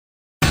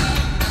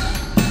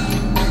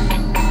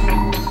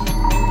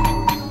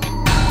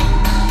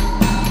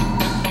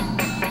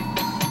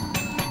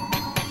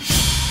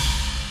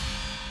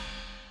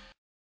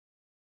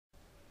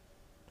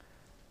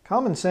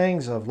Common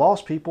Sayings of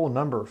Lost People,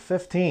 number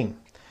 15.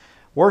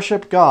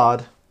 Worship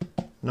God,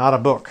 not a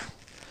book.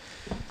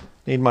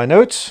 Need my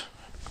notes?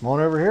 Come on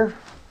over here.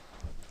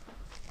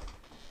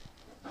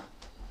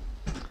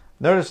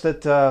 Notice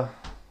that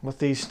with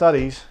these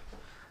studies,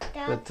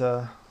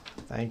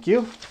 thank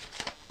you.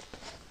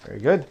 Very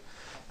good.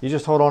 You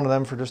just hold on to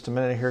them for just a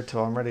minute here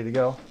till I'm ready to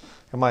go.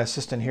 I'm my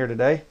assistant here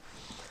today.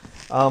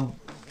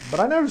 But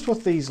I noticed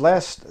with these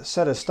last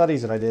set of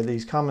studies that I did,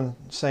 these Common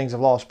Sayings of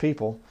Lost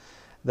People,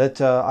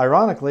 that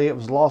ironically it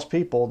was lost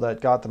people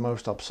that got the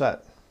most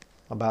upset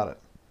about it.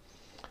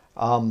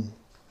 All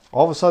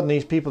of a sudden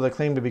these people that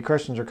claim to be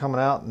Christians are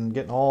coming out and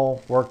getting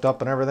all worked up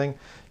and everything.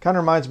 Kind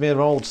of reminds me of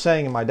an old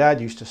saying my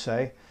dad used to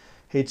say.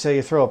 He'd say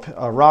you throw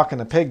a rock in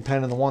a pig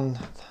pen and the one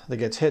that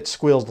gets hit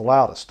squeals the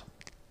loudest.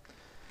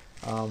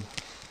 Know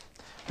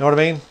what I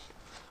mean?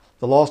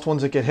 The lost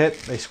ones that get hit,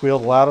 they squeal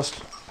the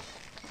loudest.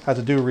 Had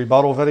to do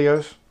rebuttal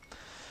videos.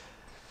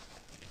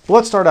 Well,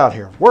 let's start out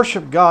here.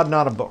 Worship God,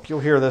 not a book.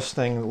 You'll hear this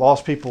thing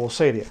lost people will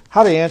say to you.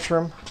 How do you answer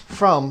them?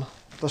 From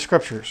the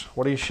scriptures.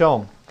 What do you show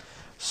them?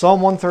 Psalm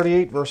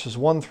 138 verses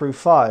 1 through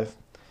 5.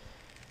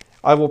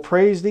 I will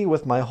praise thee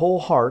with my whole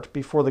heart.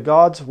 Before the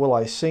gods will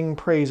I sing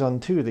praise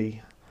unto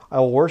thee. I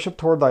will worship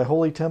toward thy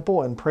holy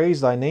temple and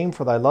praise thy name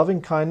for thy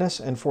loving kindness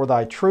and for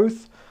thy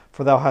truth,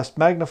 for thou hast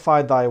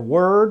magnified thy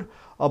word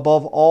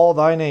above all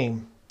thy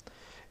name.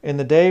 In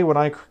the day when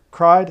I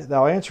cried,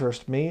 thou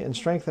answerest me, and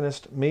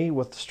strengthenest me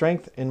with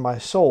strength in my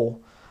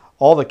soul.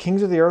 All the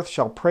kings of the earth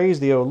shall praise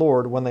thee, O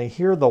Lord, when they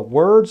hear the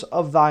words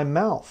of thy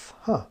mouth.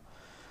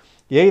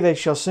 Yea, they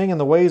shall sing in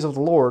the ways of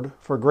the Lord,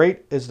 for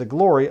great is the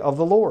glory of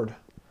the Lord.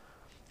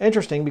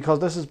 Interesting, because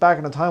this is back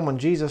in a time when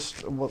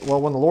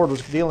when the Lord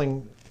was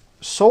dealing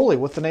solely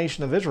with the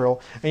nation of Israel,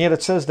 and yet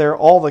it says there,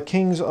 all the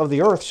kings of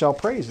the earth shall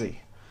praise thee.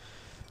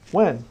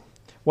 When?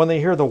 When they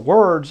hear the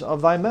words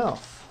of thy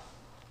mouth.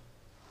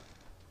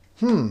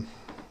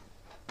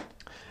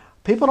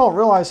 People don't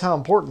realize how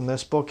important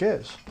this book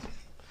is.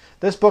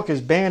 This book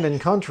is banned in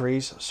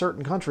countries,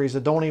 certain countries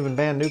that don't even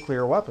ban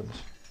nuclear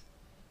weapons.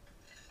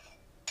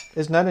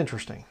 Isn't that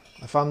interesting?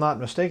 If I'm not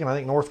mistaken, I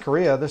think North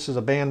Korea, this is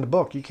a banned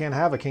book. You can't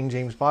have a King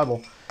James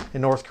Bible in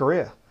North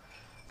Korea,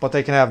 but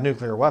they can have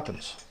nuclear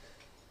weapons.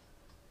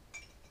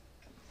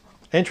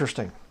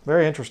 Interesting.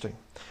 Very interesting.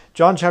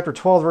 John chapter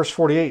 12, verse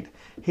 48.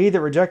 He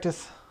that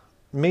rejecteth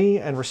me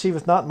and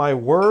receiveth not my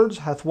words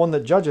hath one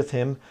that judgeth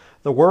him.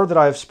 The word that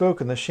I have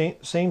spoken, the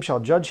same shall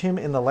judge him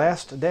in the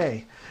last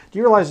day. Do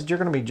you realize that you're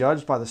going to be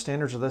judged by the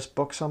standards of this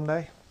book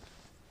someday?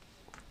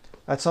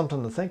 That's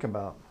something to think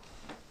about.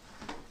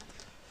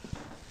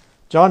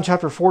 John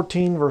chapter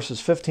 14, verses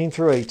 15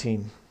 through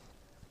 18.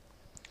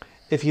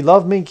 If ye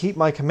love me, keep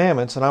my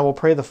commandments, and I will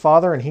pray the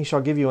Father, and he shall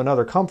give you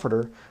another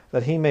comforter,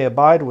 that he may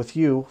abide with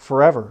you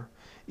forever,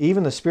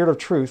 even the Spirit of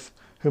truth,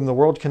 whom the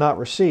world cannot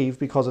receive,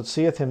 because it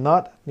seeth him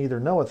not, neither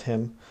knoweth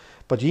him.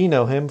 But ye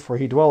know him, for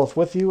he dwelleth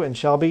with you, and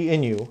shall be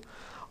in you.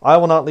 I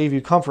will not leave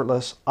you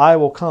comfortless, I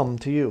will come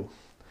to you.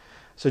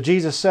 So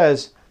Jesus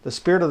says, the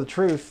Spirit of the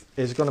truth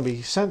is going to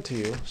be sent to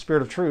you,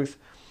 Spirit of truth,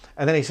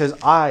 and then he says,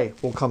 I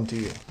will come to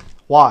you.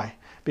 Why?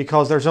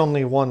 Because there's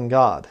only one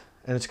God,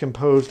 and it's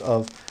composed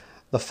of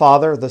the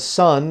Father, the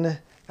Son,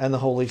 and the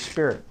Holy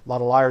Spirit. A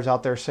lot of liars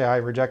out there say, I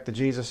reject that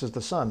Jesus is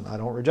the Son. I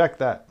don't reject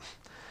that.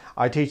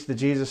 I teach that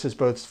Jesus is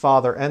both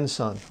Father and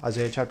Son.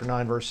 Isaiah chapter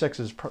 9, verse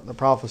 6 is the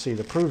prophecy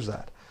that proves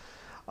that.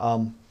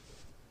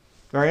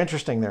 Very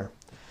interesting there.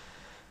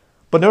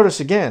 But notice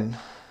again,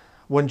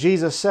 when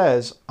Jesus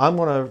says, I'm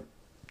going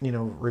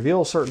to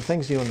reveal certain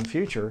things to you in the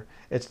future,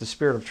 it's the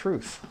Spirit of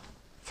truth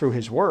through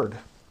his word.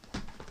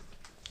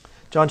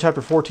 John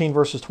chapter 14,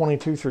 verses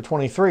 22 through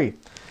 23.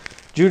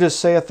 Judas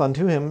saith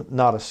unto him,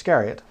 not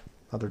Iscariot,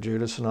 other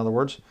Judas in other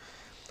words,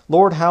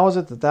 Lord, how is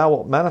it that thou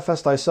wilt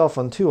manifest thyself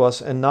unto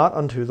us, and not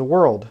unto the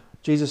world?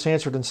 Jesus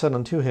answered and said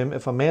unto him,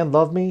 If a man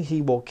love me,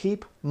 he will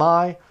keep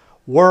my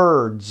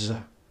words.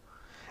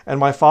 And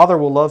my Father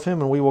will love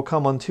him, and we will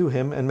come unto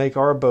him, and make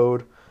our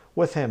abode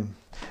with him.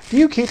 Do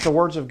you keep the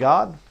words of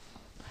God?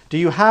 Do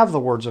you have the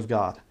words of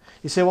God?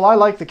 You say, well, I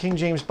like the King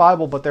James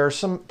Bible, but there are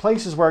some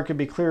places where it could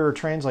be clearer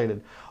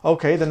translated.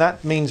 Okay, then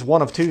that means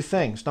one of two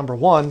things. Number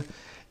one,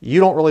 you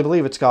don't really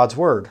believe it's God's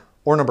word.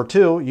 Or number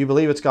two, you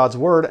believe it's God's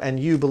word, and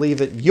you believe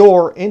that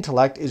your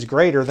intellect is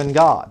greater than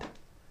God.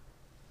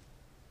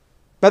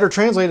 Better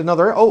translate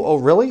another, oh,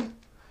 really?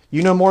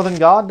 You know more than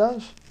God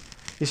does?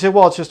 You say,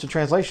 well, it's just a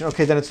translation.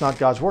 Okay, then it's not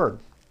God's word.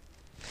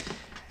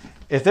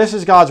 If this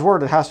is God's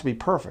word, it has to be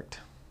perfect.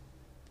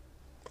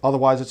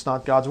 Otherwise, it's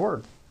not God's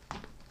word.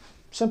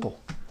 Simple.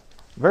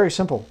 Very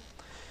simple.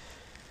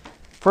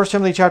 1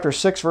 Timothy chapter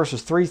 6,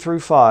 verses 3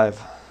 through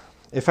 5.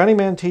 If any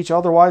man teach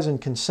otherwise and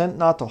consent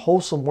not to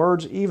wholesome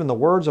words, even the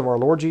words of our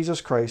Lord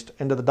Jesus Christ,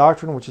 and to the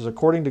doctrine which is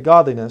according to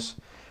godliness,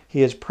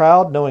 he is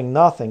proud, knowing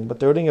nothing, but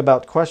doting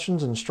about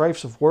questions and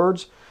strifes of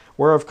words,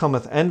 whereof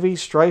cometh envy,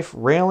 strife,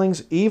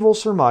 railings, evil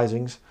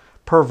surmisings,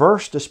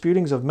 perverse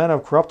disputings of men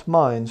of corrupt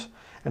minds,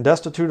 and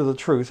destitute of the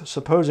truth,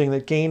 supposing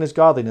that gain is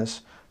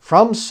godliness.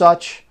 From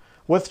such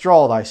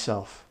withdraw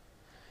thyself.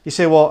 You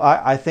say, well,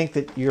 I think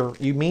that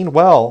you mean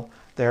well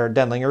there,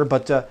 Denlinger,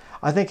 but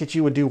I think that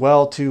you would do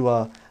well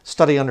to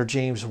study under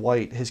James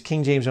White. His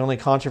King James only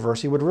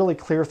controversy would really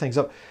clear things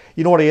up.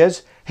 You know what he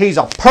is? He's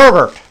a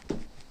pervert.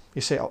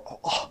 You say,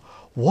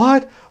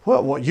 what?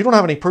 Well, you don't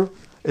have any proof.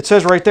 It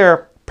says right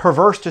there,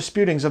 perverse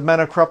disputings of men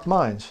of corrupt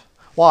minds.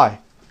 Why?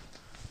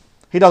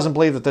 He doesn't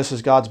believe that this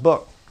is God's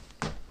book.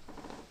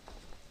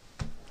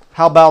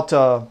 How about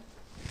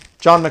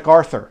John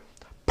MacArthur?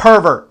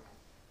 Pervert.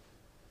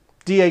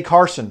 D.A.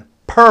 Carson?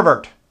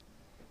 Pervert.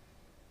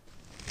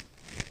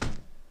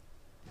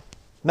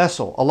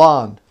 Nessel,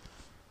 Alon,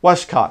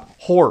 Westcott,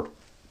 Hort,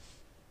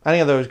 any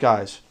of those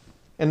guys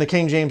in the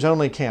King James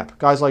only camp,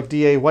 guys like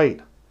D.A. Waite,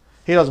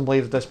 he doesn't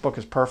believe that this book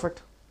is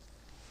perfect.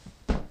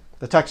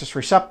 The Textus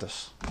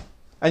Receptus,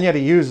 and yet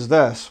he uses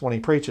this when he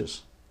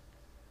preaches.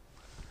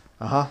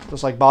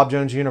 Just like Bob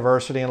Jones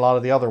University and a lot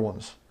of the other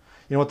ones.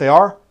 You know what they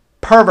are?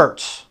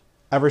 Perverts,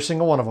 every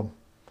single one of them.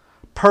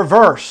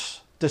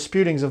 Perverse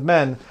disputings of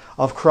men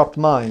of corrupt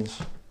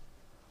minds.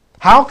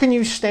 How can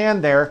you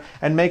stand there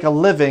and make a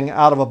living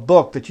out of a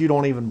book that you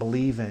don't even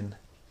believe in?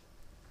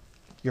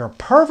 You're a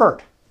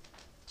pervert.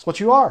 That's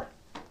what you are.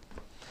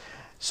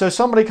 So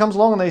somebody comes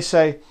along and they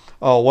say,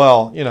 oh,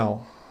 well, you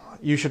know,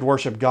 you should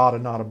worship God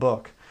and not a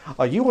book.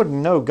 You wouldn't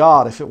know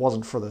God if it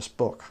wasn't for this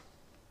book.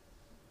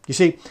 You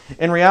see,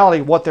 in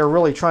reality, what they're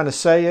really trying to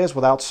say is,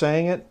 without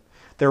saying it,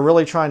 they're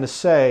really trying to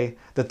say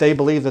that they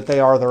believe that they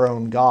are their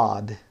own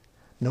God,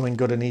 knowing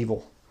good and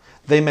evil.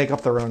 They make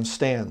up their own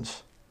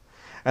stands.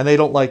 And they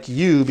don't like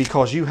you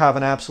because you have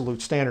an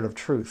absolute standard of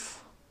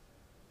truth.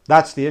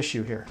 That's the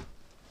issue here.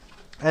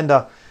 And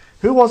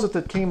who was it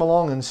that came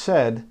along and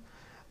said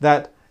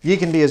that ye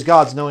can be as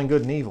gods knowing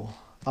good and evil?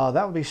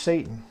 That would be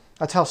Satan.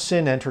 That's how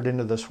sin entered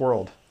into this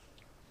world.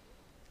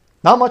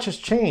 Not much has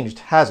changed,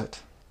 has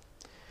it?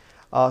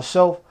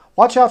 So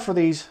watch out for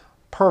these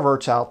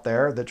perverts out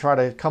there that try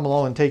to come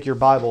along and take your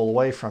Bible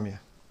away from you.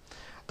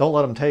 Don't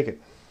let them take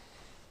it.